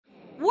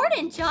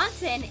Warden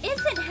Johnson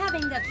isn't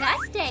having the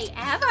best day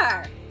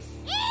ever.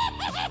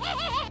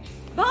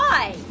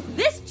 Bye!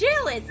 This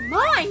jail is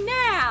mine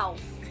now!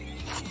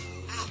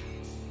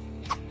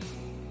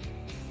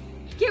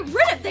 Get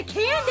rid of the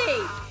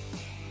candy!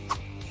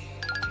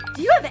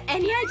 Do you have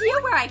any idea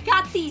where I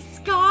got these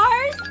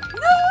scars?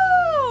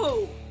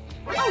 No!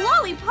 A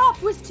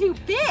lollipop was too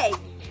big!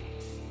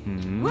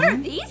 What are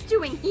these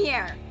doing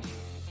here?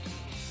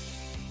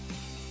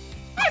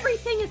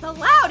 Everything is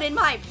allowed in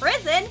my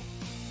prison!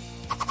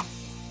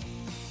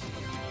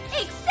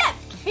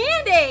 Except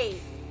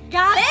candy!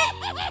 Got it?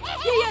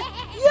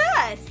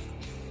 Yes!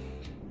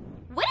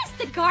 What is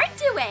the guard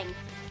doing?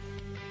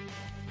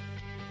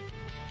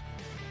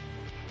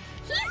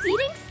 He's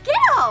eating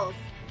Skittles!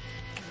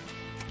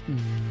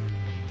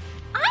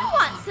 I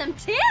want some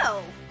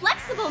too!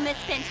 Flexible Miss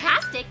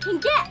Fantastic can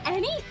get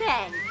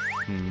anything!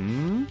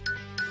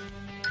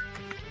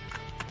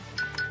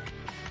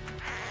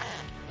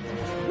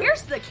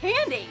 Where's the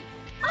candy?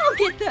 I'll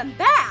get them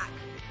back!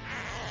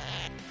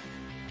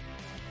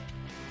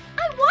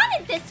 I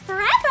wanted this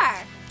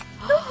forever!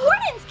 The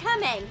warden's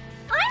coming!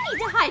 I need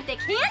to hide the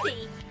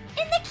candy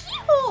in the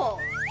keyhole!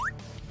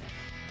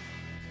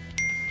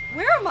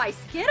 Where are my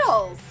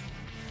Skittles?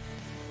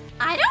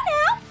 I don't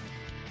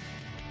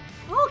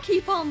know! I'll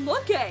keep on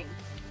looking!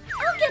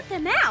 I'll get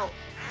them out!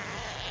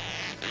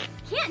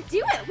 Can't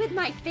do it with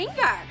my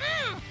finger!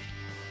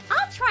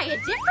 I'll try a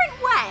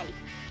different way!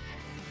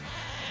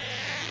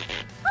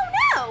 Oh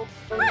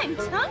no! I'm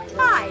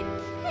tongue-tied!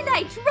 And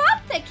I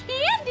dropped the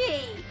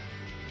candy!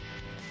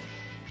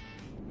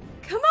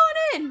 Come on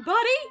in,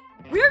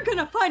 buddy! We're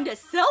gonna find a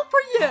cell for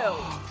you!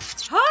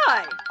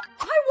 Hi!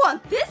 I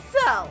want this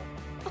cell!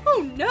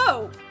 Oh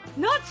no!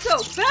 Not so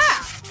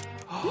fast!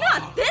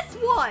 Not this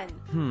one!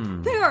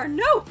 There are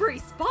no free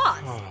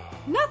spots!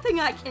 Nothing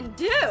I can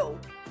do!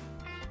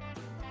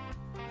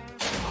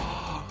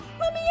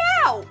 Let me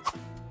out!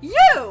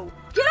 You!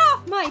 Get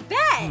off my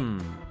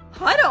bed!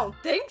 I don't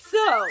think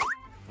so!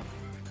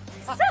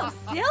 So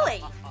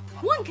silly!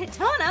 One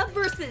katana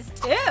versus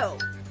two!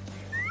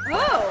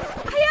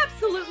 Oh, I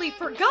absolutely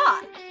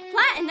forgot!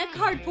 Flatten a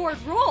cardboard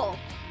roll.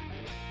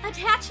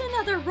 Attach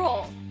another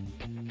roll.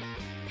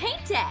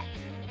 Paint it.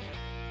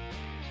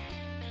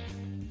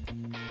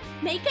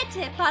 Make a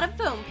tip out of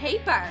foam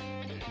paper.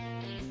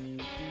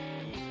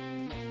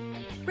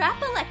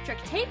 Wrap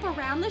electric tape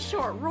around the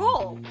short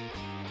roll.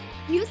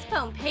 Use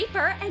foam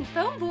paper and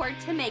foam board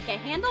to make a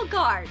handle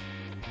guard.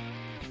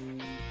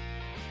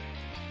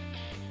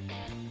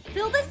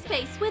 Fill the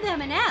space with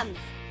M&Ms.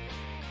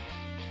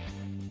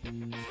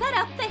 Set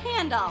up the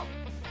handle.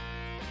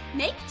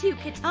 Make 2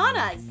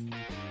 katanas.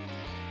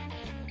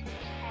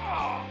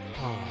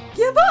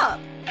 Give up!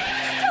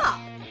 Stop!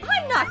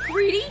 I'm not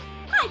greedy!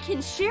 I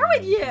can share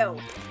with you!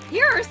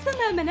 Here are some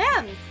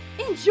M&Ms.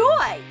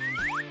 Enjoy!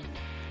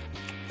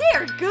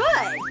 They're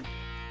good!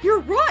 You're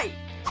right!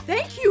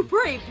 Thank you,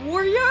 brave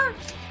warrior!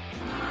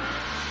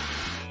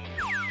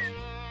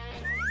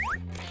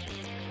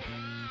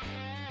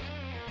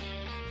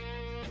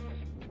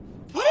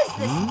 What is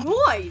this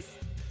noise?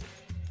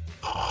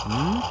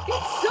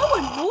 It's so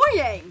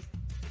annoying!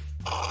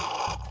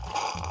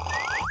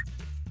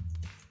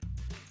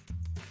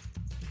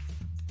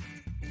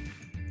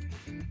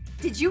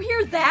 Did you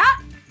hear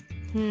that?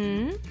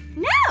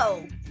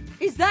 No!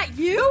 Is that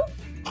you?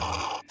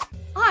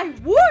 I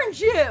warned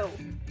you!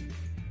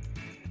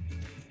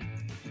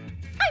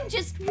 I'm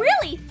just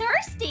really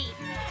thirsty!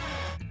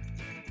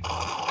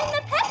 And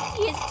the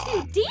Pepsi is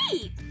too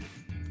deep!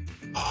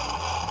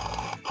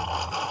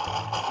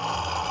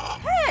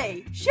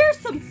 Hey! Share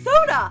some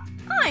soda!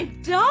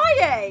 I'm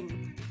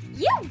dying!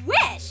 You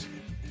wish!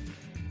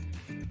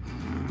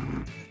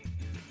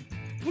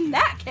 In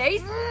that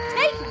case,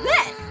 take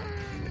this!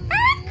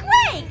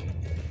 Earthquake!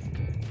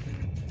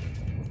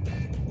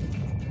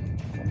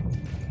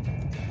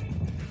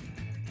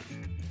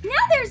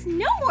 Now there's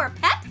no more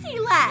Pepsi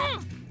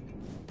left!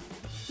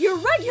 Your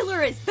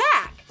regular is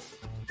back!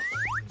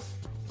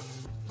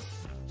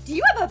 Do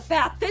you have a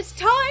bat this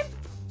time?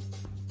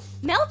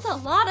 Melt a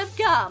lot of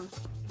gum.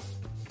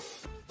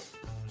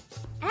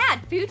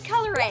 Add food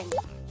coloring.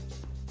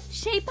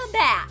 Shape a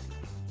bat.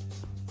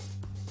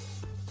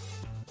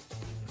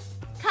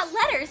 Cut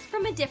letters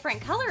from a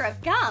different color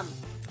of gum.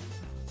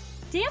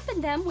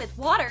 Dampen them with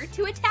water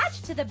to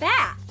attach to the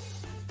bat.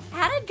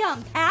 Add a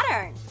gum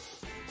pattern.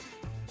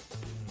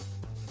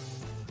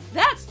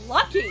 That's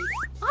lucky!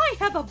 I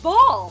have a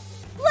ball!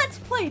 Let's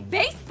play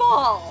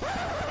baseball!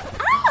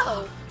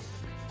 Oh!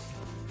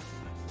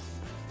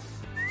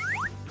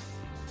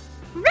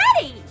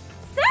 Ready!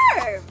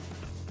 Serve!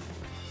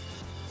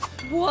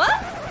 What?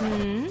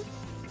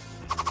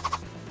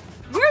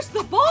 Where's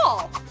the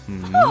ball?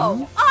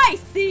 Oh, I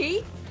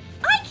see!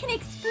 I can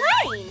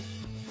explain!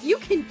 You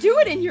can do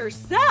it in your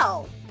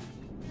cell!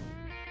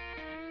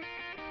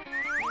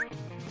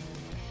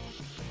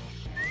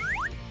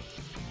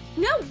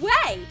 No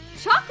way!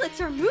 Chocolates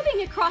are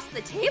moving across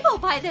the table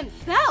by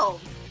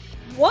themselves!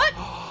 What?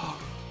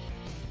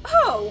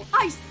 Oh,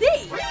 I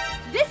see!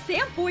 This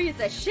Samp Boy is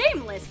a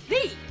shameless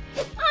thief!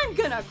 I'm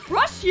gonna gonna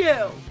crush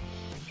you!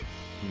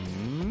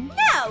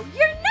 No,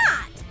 you're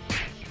not!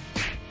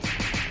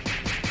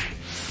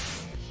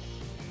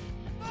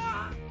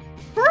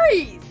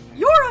 Freeze!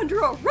 You're under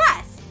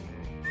arrest!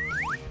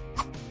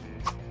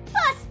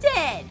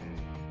 Busted!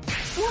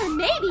 Or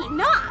maybe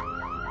not!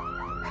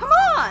 Come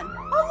on!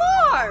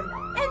 Alarm!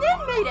 An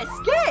inmate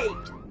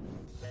escaped!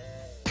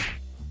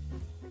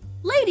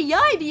 Lady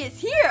Ivy is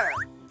here!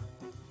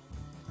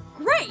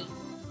 Great!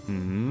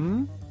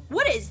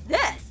 What is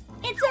this?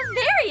 It's a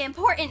very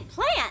important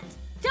plant!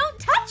 Don't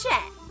touch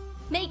it!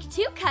 Make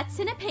 2 cuts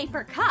in a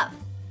paper cup.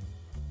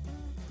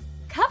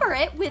 Cover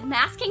it with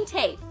masking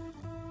tape.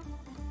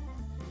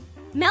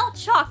 Melt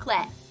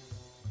chocolate.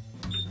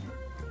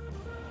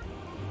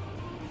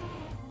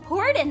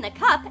 Pour it in the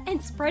cup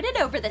and spread it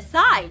over the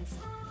sides.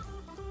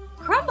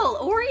 Crumble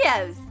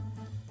Oreos.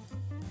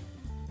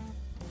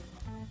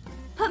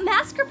 Put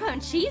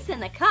mascarpone cheese in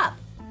the cup.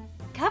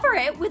 Cover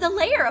it with a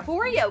layer of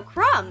Oreo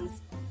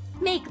crumbs.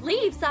 Make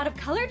leaves out of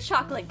colored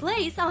chocolate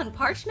glaze on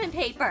parchment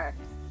paper.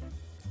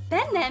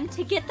 Bend them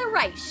to get the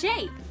right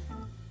shape.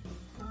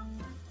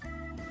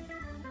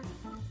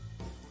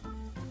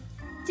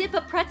 Dip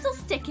a pretzel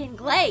stick in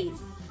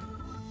glaze.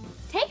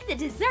 Take the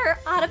dessert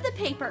out of the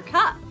paper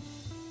cup.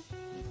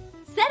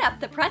 Set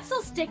up the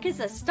pretzel stick as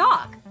a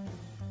stalk.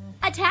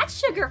 Attach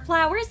sugar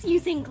flowers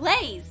using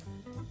glaze.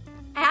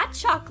 Add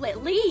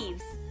chocolate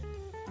leaves.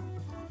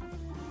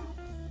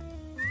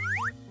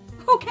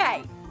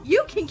 Okay,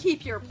 you can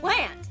keep your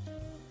plant.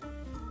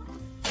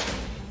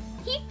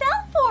 He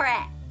fell for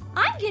it.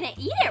 I'm gonna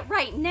eat it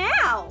right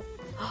now.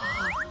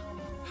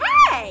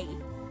 Hey!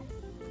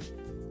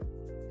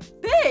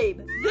 Babe,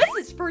 this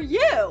is for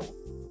you.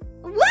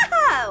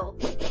 Whoa!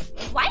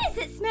 Why does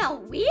it smell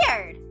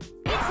weird?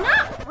 It's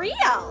not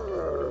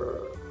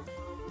real.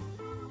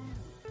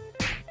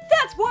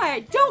 That's why I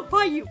don't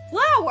buy you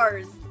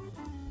flowers.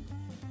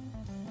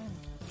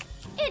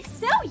 It's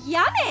so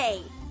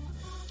yummy.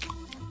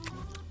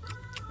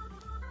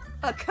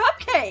 A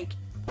cupcake.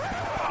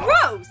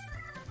 Gross.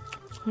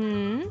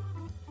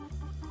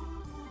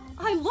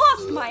 I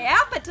lost my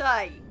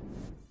appetite.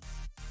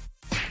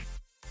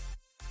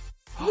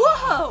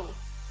 Whoa!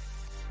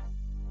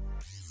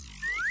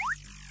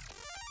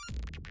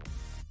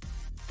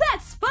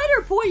 That's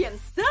Spider Boy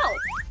himself.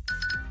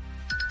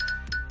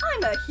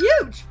 I'm a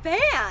huge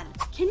fan.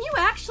 Can you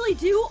actually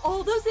do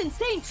all those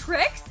insane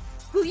tricks?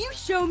 Will you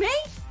show me?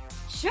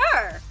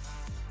 Sure.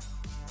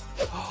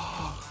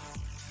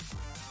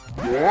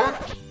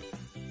 What?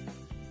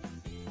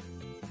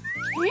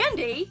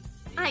 Candy?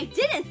 I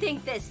didn't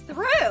think this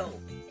through.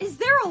 Is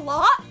there a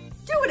lot?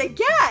 Do it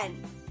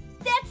again.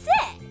 That's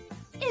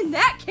it. In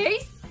that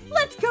case,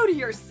 let's go to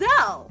your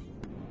cell.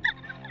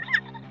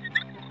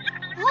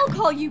 I'll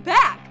call you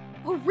back.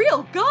 A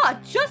real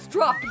god just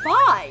dropped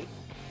by.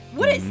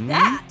 What is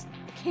that?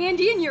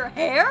 Candy in your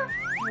hair?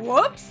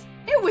 Whoops.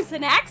 It was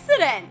an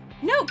accident.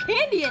 No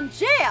candy in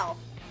jail.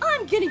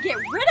 I'm gonna get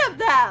rid of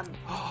them.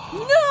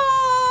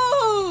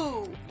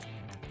 No!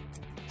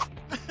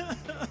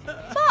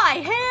 My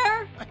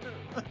hair!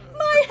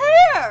 My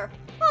hair!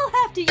 I'll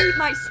have to eat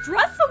my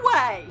stress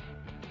away.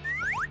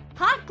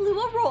 Hot glue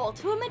a roll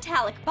to a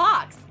metallic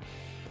box.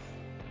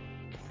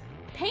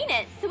 Paint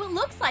it so it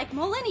looks like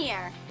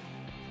Molinear.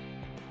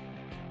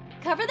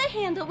 Cover the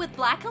handle with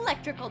black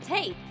electrical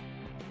tape.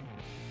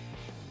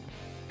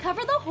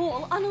 Cover the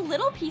hole on a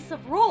little piece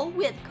of roll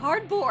with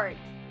cardboard.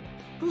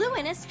 Glue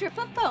in a strip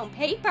of foam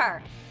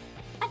paper.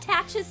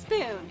 Attach a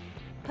spoon.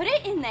 Put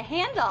it in the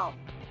handle.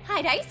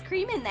 Hide ice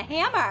cream in the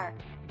hammer.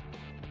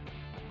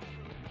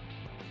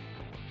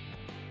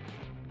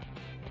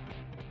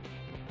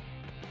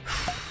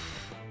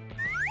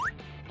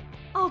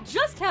 I'll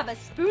just have a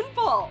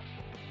spoonful.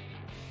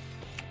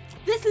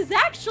 This is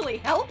actually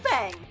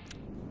helping.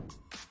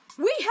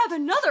 We have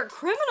another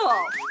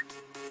criminal.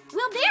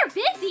 Well, they're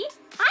busy.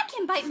 I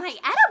can bite my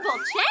edible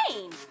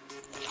chain.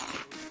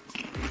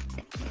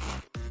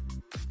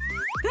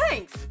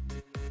 Thanks.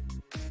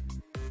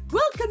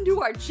 Welcome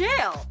to our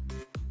jail.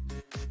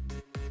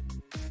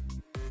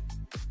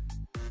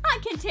 I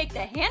can take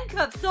the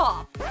handcuffs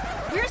off.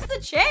 Where's the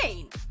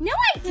chain? No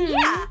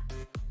idea.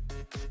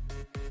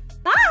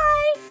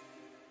 Bye.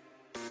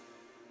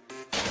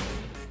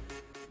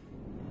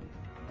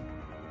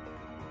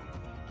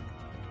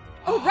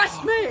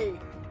 Arrest me!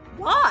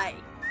 Why?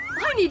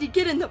 I need to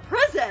get in the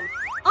prison.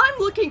 I'm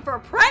looking for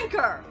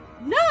Pranker.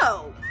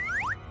 No!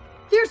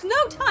 There's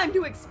no time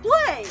to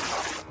explain.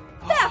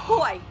 That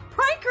boy,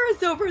 Pranker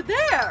is over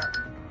there.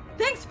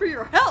 Thanks for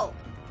your help.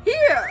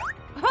 Here.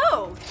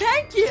 Oh,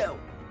 thank you.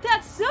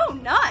 That's so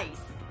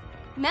nice.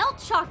 Melt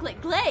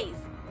chocolate glaze.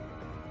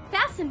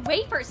 Fasten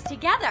wafers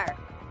together.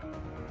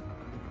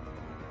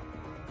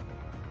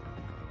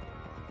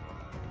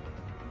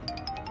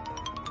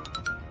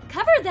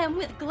 Cover them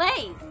with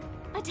glaze.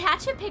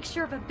 Attach a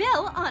picture of a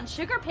bill on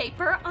sugar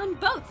paper on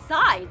both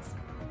sides.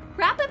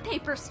 Wrap a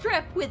paper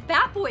strip with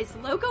Bat Boy's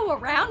logo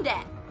around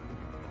it.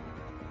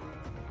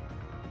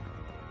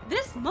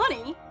 This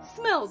money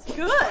smells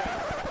good.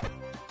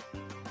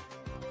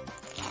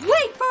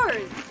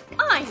 Wafers!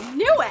 I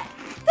knew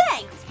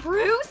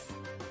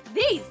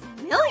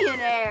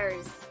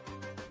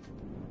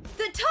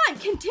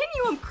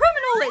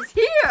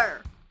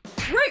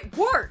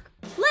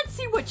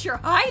you're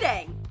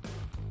hiding.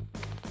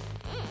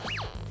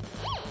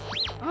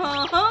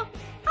 Uh-huh.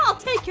 I'll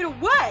take it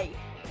away.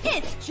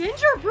 It's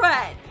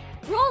gingerbread.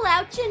 Roll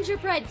out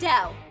gingerbread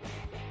dough.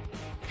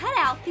 Cut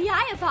out the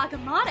eye of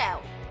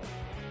Agamotto.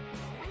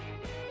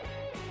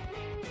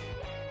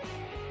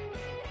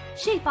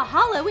 Shape a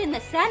hollow in the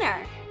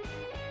center.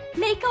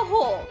 Make a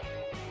hole.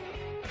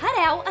 Cut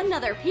out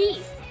another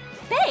piece.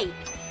 Bake.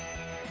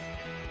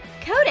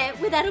 Coat it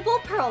with edible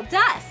pearl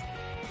dust.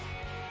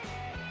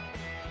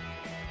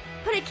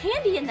 Put a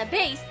candy in the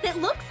base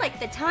that looks like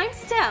the time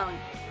stone.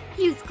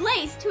 Use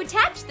glaze to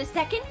attach the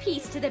second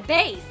piece to the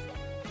base.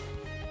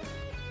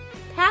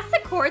 Pass a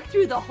cord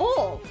through the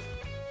hole.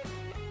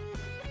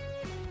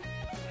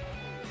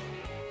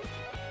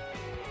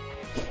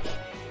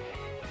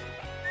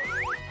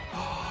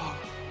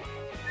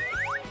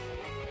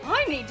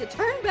 I need to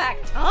turn back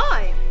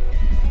time.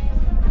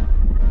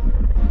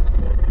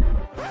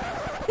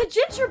 The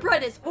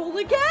gingerbread is whole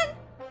again?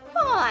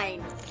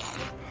 Fine.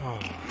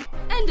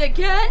 And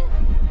again?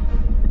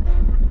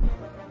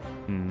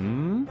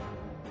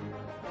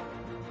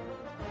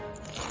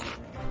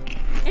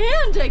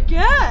 And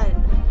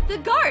again! The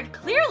guard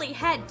clearly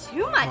had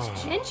too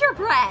much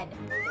gingerbread.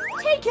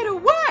 Take it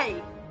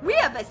away! We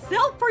have a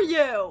cell for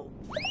you!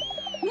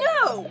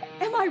 No!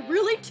 Am I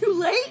really too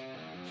late?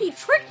 He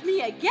tricked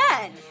me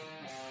again!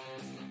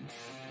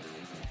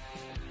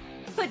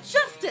 But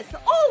justice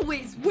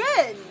always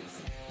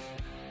wins!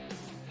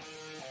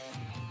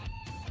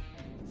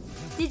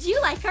 Did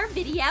you like our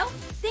video?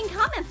 Then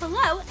comment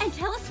below and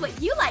tell us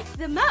what you liked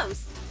the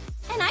most.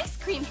 An ice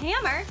cream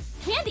hammer,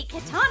 candy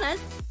katanas,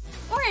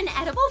 or an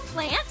edible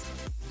plant?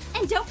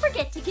 And don't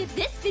forget to give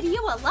this video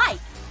a like.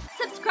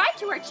 Subscribe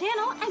to our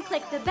channel and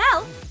click the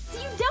bell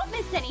so you don't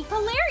miss any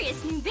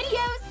hilarious new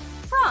videos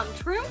from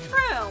Troom.